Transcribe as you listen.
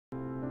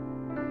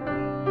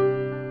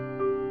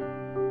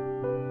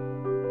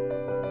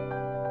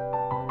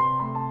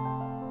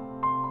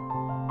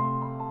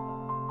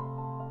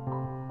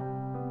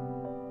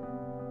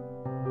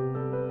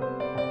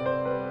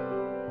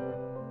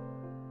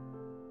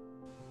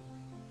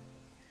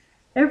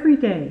Every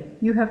day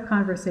you have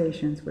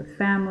conversations with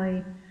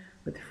family,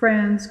 with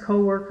friends,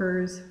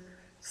 co-workers,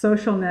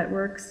 social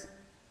networks,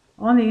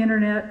 on the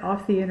internet,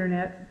 off the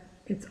internet.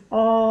 It's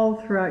all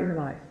throughout your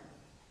life.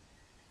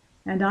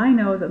 And I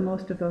know that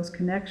most of those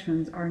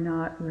connections are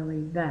not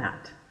really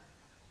that,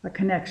 a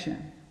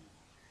connection.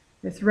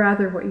 It's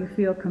rather what you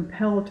feel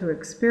compelled to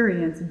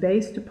experience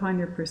based upon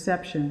your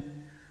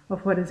perception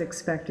of what is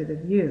expected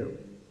of you.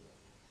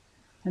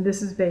 And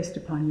this is based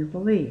upon your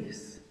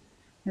beliefs.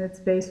 And it's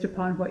based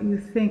upon what you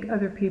think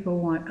other people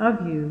want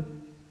of you.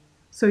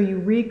 So you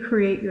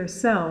recreate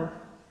yourself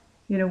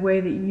in a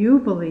way that you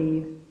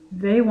believe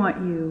they want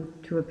you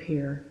to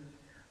appear,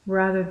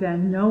 rather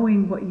than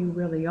knowing what you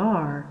really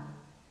are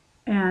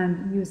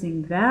and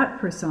using that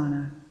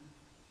persona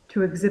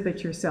to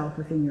exhibit yourself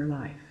within your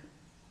life.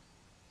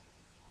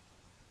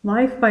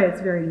 Life, by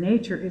its very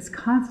nature, is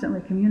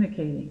constantly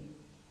communicating.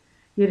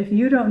 Yet if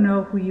you don't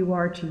know who you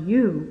are to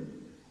you,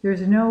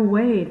 there's no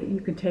way that you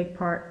can take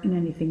part in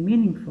anything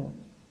meaningful.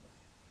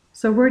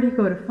 So where do you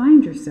go to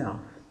find yourself?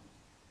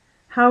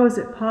 How is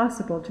it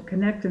possible to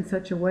connect in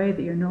such a way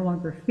that you're no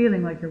longer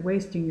feeling like you're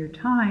wasting your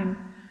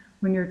time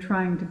when you're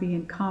trying to be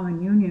in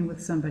common union with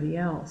somebody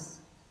else?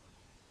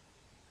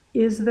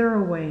 Is there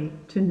a way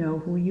to know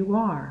who you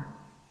are?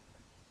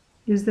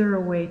 Is there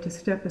a way to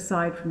step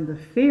aside from the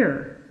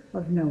fear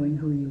of knowing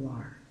who you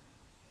are?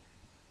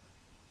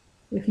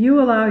 If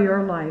you allow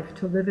your life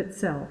to live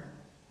itself,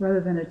 rather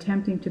than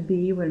attempting to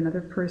be what another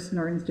person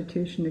or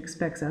institution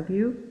expects of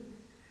you,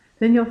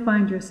 then you'll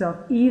find yourself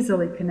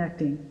easily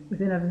connecting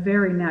within a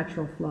very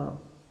natural flow.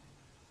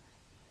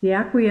 The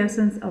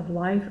acquiescence of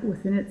life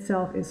within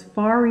itself is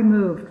far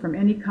removed from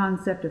any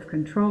concept of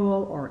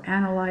control or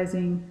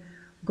analyzing,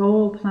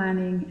 goal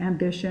planning,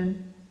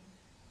 ambition.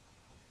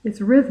 It's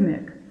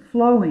rhythmic,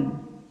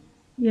 flowing,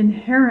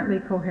 inherently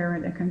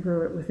coherent and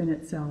congruent within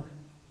itself.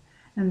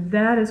 And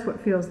that is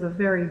what feels the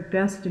very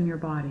best in your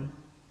body.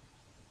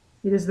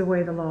 It is the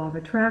way the law of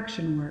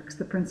attraction works,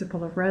 the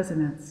principle of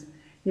resonance.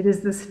 It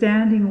is the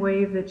standing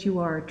wave that you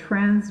are,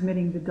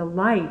 transmitting the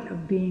delight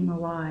of being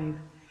alive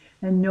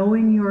and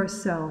knowing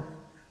yourself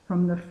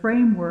from the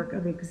framework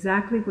of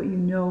exactly what you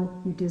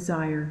know you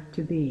desire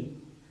to be.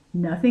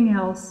 Nothing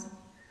else,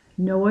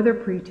 no other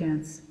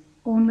pretense,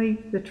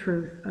 only the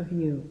truth of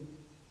you.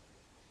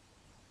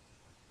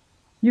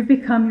 You've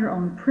become your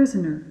own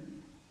prisoner.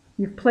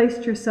 You've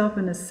placed yourself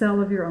in a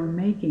cell of your own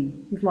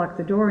making. You've locked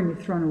the door and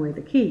you've thrown away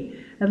the key.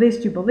 At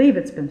least you believe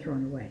it's been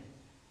thrown away.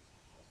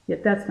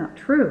 Yet that's not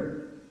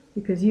true,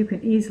 because you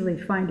can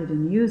easily find it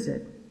and use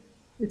it.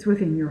 It's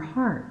within your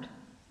heart.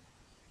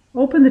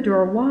 Open the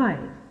door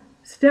wide.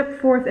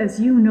 Step forth as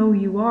you know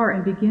you are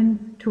and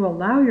begin to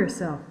allow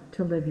yourself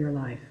to live your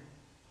life.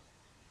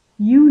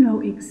 You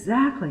know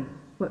exactly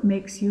what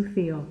makes you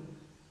feel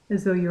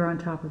as though you're on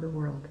top of the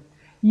world.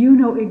 You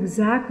know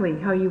exactly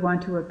how you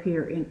want to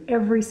appear in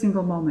every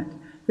single moment.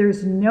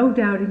 There's no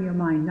doubt in your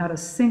mind, not a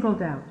single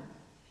doubt.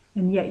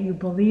 And yet you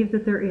believe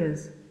that there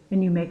is,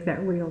 and you make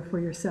that real for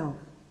yourself.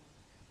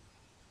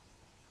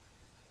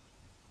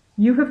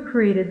 You have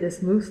created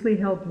this loosely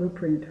held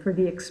blueprint for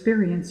the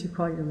experience you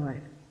call your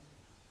life.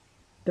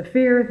 The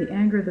fear, the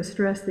anger, the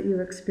stress that you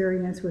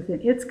experience within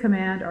its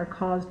command are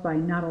caused by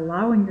not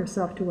allowing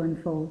yourself to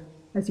unfold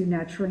as you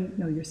naturally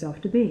know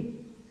yourself to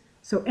be.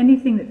 So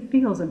anything that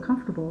feels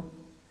uncomfortable,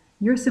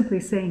 you're simply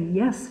saying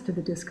yes to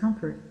the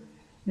discomfort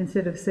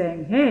instead of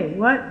saying, hey,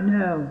 what?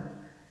 No,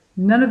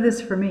 none of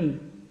this for me.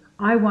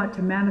 I want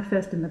to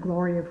manifest in the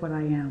glory of what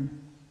I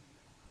am.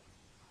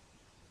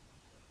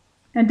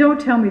 And don't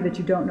tell me that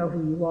you don't know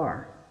who you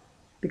are,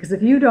 because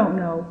if you don't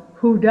know,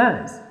 who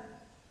does?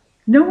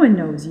 No one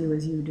knows you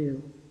as you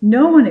do.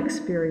 No one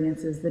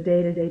experiences the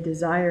day-to-day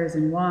desires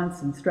and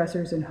wants and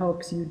stressors and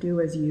hopes you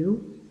do as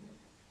you.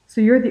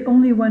 So you're the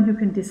only one who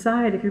can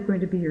decide if you're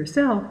going to be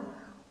yourself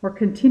or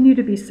continue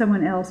to be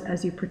someone else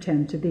as you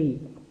pretend to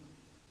be.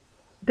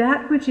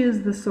 That which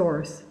is the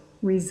source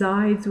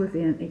resides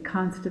within a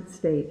constant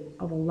state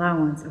of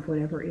allowance of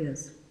whatever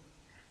is.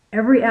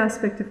 Every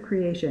aspect of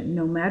creation,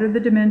 no matter the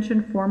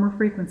dimension, form, or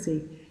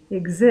frequency,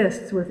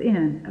 exists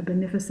within a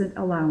beneficent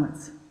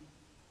allowance.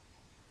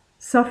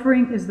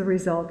 Suffering is the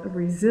result of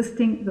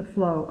resisting the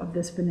flow of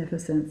this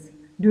beneficence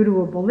due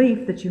to a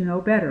belief that you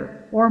know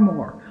better, or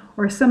more,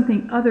 or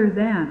something other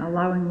than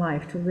allowing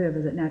life to live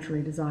as it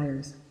naturally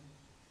desires.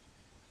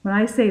 When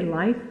I say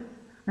life,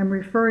 I'm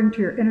referring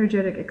to your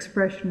energetic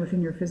expression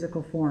within your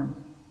physical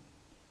form.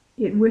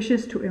 It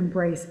wishes to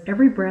embrace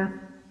every breath,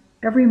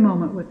 every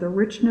moment with the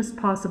richness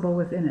possible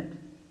within it.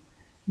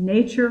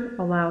 Nature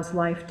allows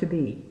life to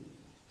be.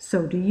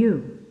 So do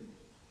you.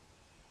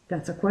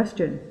 That's a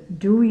question.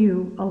 Do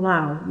you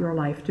allow your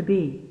life to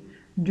be?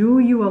 Do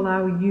you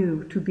allow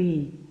you to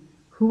be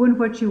who and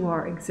what you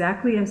are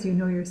exactly as you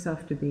know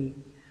yourself to be,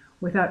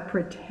 without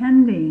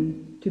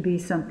pretending to be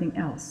something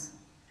else?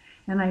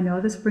 And I know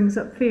this brings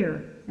up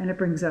fear, and it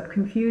brings up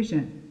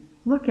confusion.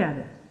 Look at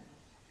it.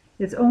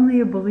 It's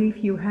only a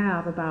belief you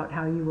have about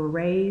how you were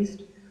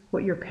raised,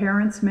 what your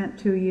parents meant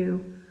to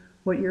you,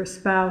 what your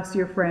spouse,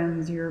 your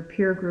friends, your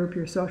peer group,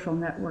 your social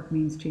network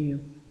means to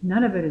you.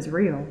 None of it is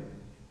real.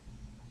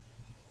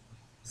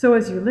 So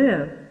as you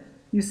live,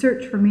 you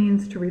search for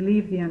means to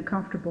relieve the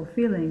uncomfortable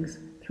feelings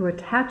through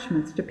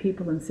attachments to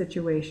people and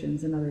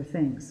situations and other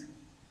things.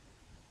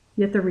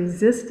 Yet the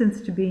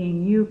resistance to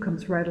being you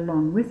comes right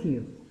along with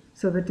you,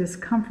 so the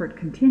discomfort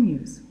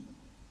continues.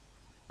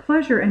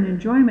 Pleasure and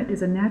enjoyment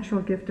is a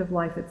natural gift of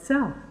life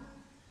itself.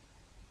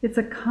 It's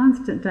a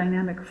constant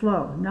dynamic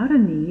flow, not a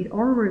need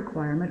or a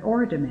requirement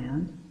or a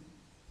demand.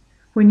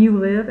 When you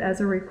live as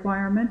a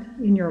requirement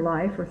in your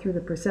life or through the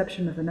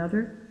perception of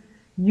another,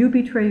 you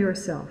betray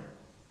yourself,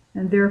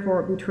 and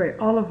therefore betray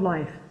all of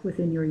life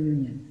within your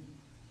union.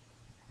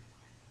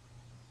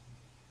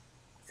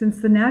 Since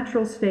the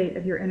natural state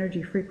of your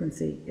energy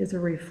frequency is a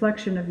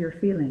reflection of your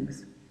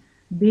feelings,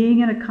 being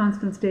in a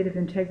constant state of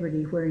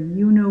integrity wherein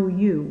you know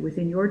you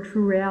within your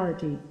true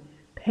reality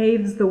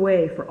paves the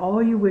way for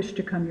all you wish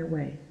to come your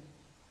way.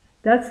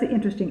 That's the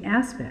interesting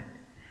aspect,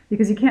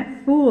 because you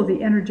can't fool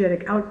the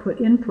energetic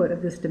output-input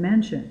of this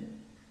dimension.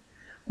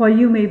 While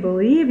you may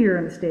believe you're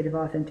in a state of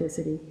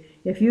authenticity,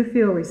 if you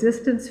feel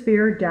resistance,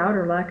 fear, doubt,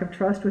 or lack of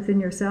trust within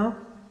yourself,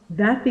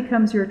 that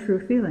becomes your true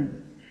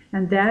feeling,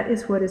 and that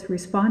is what is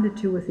responded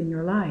to within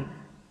your life.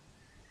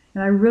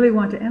 And I really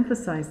want to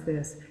emphasize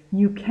this.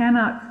 You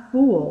cannot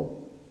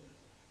fool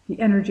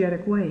the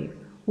energetic wave.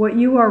 What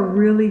you are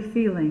really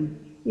feeling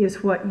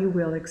is what you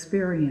will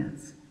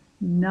experience,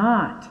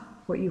 not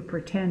what you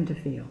pretend to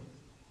feel.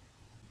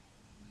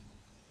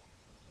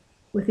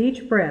 With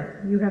each breath,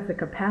 you have the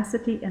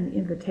capacity and the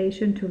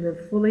invitation to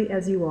live fully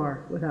as you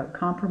are, without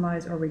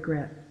compromise or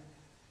regret.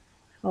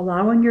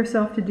 Allowing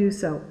yourself to do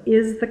so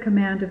is the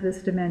command of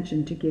this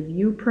dimension to give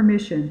you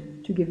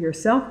permission, to give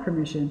yourself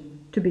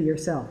permission to be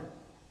yourself.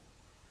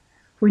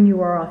 When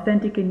you are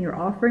authentic in your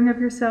offering of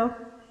yourself,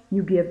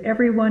 you give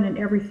everyone and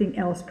everything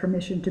else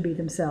permission to be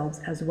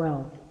themselves as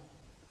well.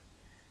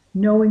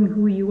 Knowing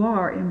who you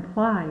are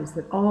implies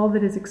that all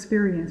that is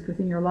experienced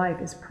within your life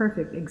is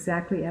perfect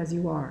exactly as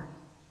you are.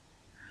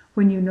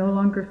 When you no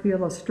longer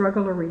feel a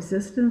struggle or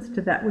resistance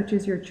to that which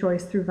is your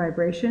choice through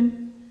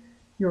vibration,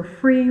 you're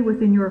free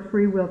within your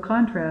free will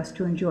contrast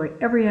to enjoy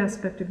every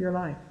aspect of your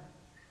life.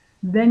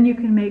 Then you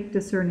can make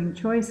discerning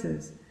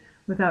choices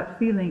without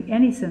feeling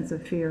any sense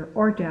of fear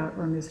or doubt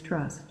or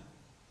mistrust.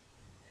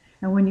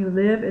 And when you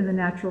live in the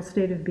natural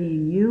state of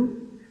being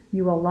you,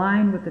 you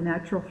align with the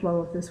natural flow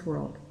of this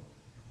world.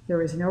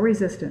 There is no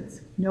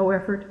resistance, no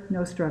effort,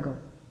 no struggle.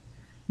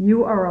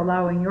 You are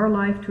allowing your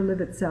life to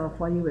live itself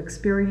while you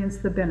experience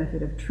the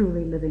benefit of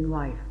truly living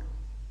life.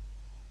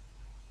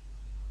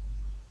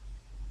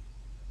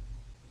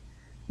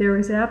 There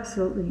is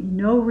absolutely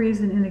no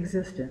reason in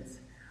existence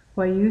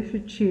why you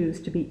should choose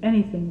to be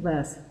anything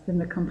less than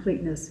the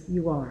completeness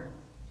you are.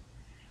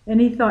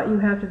 Any thought you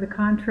have to the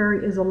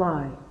contrary is a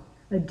lie,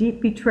 a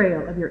deep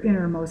betrayal of your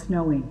innermost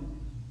knowing.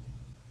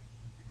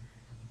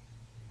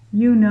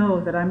 You know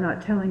that I'm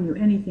not telling you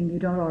anything you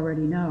don't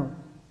already know.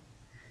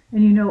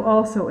 And you know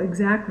also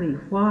exactly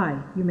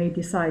why you may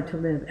decide to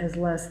live as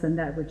less than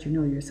that which you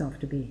know yourself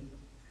to be.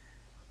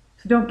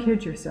 So don't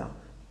kid yourself.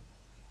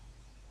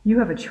 You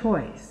have a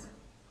choice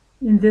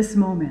in this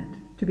moment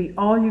to be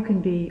all you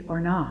can be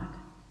or not.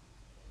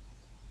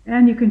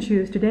 And you can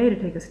choose today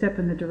to take a step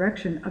in the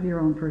direction of your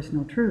own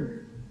personal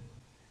truth.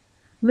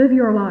 Live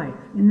your life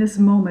in this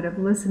moment of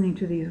listening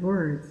to these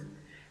words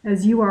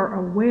as you are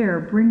aware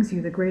brings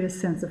you the greatest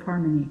sense of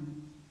harmony.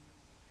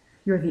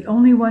 You're the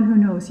only one who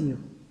knows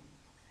you,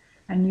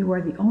 and you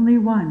are the only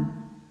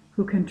one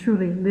who can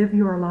truly live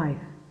your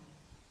life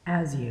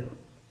as you.